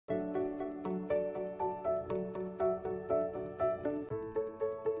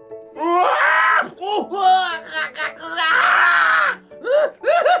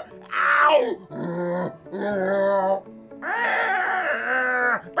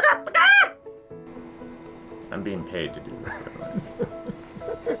I'm being paid to do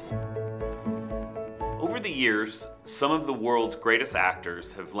this. Over the years, some of the world's greatest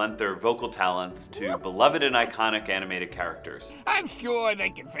actors have lent their vocal talents to beloved and iconic animated characters. I'm sure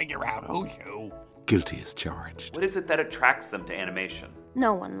they can figure out who's who. Guilty as charged. What is it that attracts them to animation?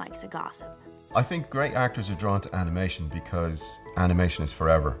 No one likes a gossip. I think great actors are drawn to animation because animation is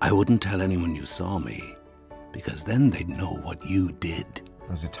forever. I wouldn't tell anyone you saw me, because then they'd know what you did.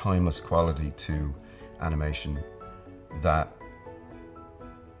 There's a timeless quality to animation that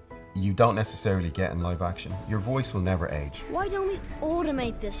you don't necessarily get in live action. Your voice will never age. Why don't we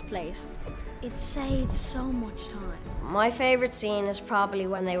automate this place? It saves so much time. My favorite scene is probably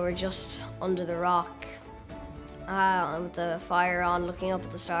when they were just under the rock, with the fire on, looking up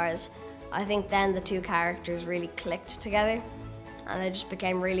at the stars. I think then the two characters really clicked together, and they just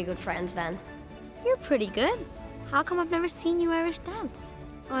became really good friends then. You're pretty good. How come I've never seen you Irish dance?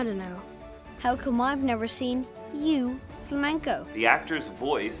 I don't know. How come I've never seen you flamenco? The actor's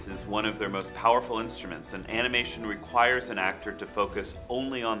voice is one of their most powerful instruments, and animation requires an actor to focus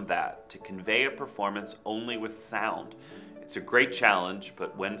only on that, to convey a performance only with sound. It's a great challenge,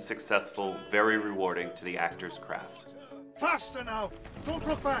 but when successful, very rewarding to the actor's craft. Faster now! Don't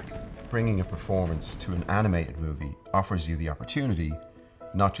look back! Bringing a performance to an animated movie offers you the opportunity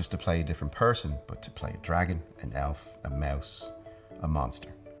not just to play a different person, but to play a dragon, an elf, a mouse, a monster.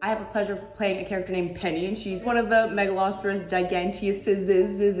 I have the pleasure of playing a character named Penny, and she's one of the Megalosaurus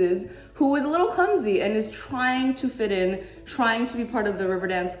giganteouses who is a little clumsy and is trying to fit in, trying to be part of the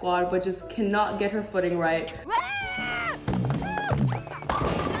Riverdance squad, but just cannot get her footing right.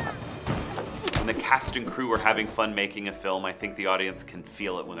 When the cast and crew are having fun making a film, I think the audience can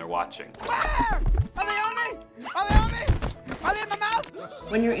feel it when they're watching. Where? Are they on me? Are they on me? Are they in my mouth?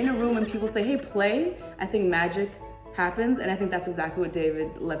 When you're in a room and people say, hey, play, I think magic happens, and I think that's exactly what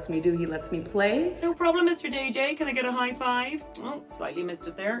David lets me do. He lets me play. No problem, Mr. DJ. Can I get a high five? Oh, slightly missed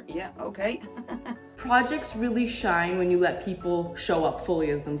it there. Yeah, okay. Projects really shine when you let people show up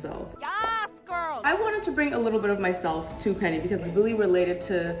fully as themselves. Yes, girl! I wanted to bring a little bit of myself to Penny because I really related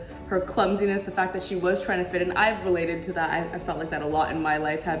to her clumsiness, the fact that she was trying to fit in. I've related to that. I felt like that a lot in my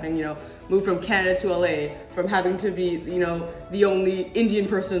life, having, moved from Canada to LA, from having to be, the only Indian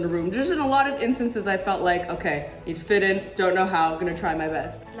person in the room. Just in a lot of instances, I felt like, okay, need to fit in, don't know how, gonna try my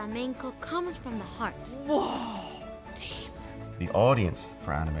best. Flamenco comes from the heart. Whoa, deep. The audience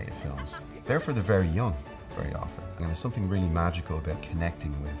for animated films, they're for the very young, very often. And there's something really magical about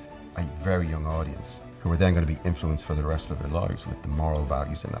connecting with a very young audience who are then going to be influenced for the rest of their lives with the moral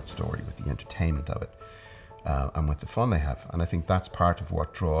values in that story, with the entertainment of it, and with the fun they have. And I think that's part of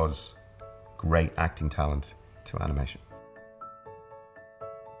what draws great acting talent to animation.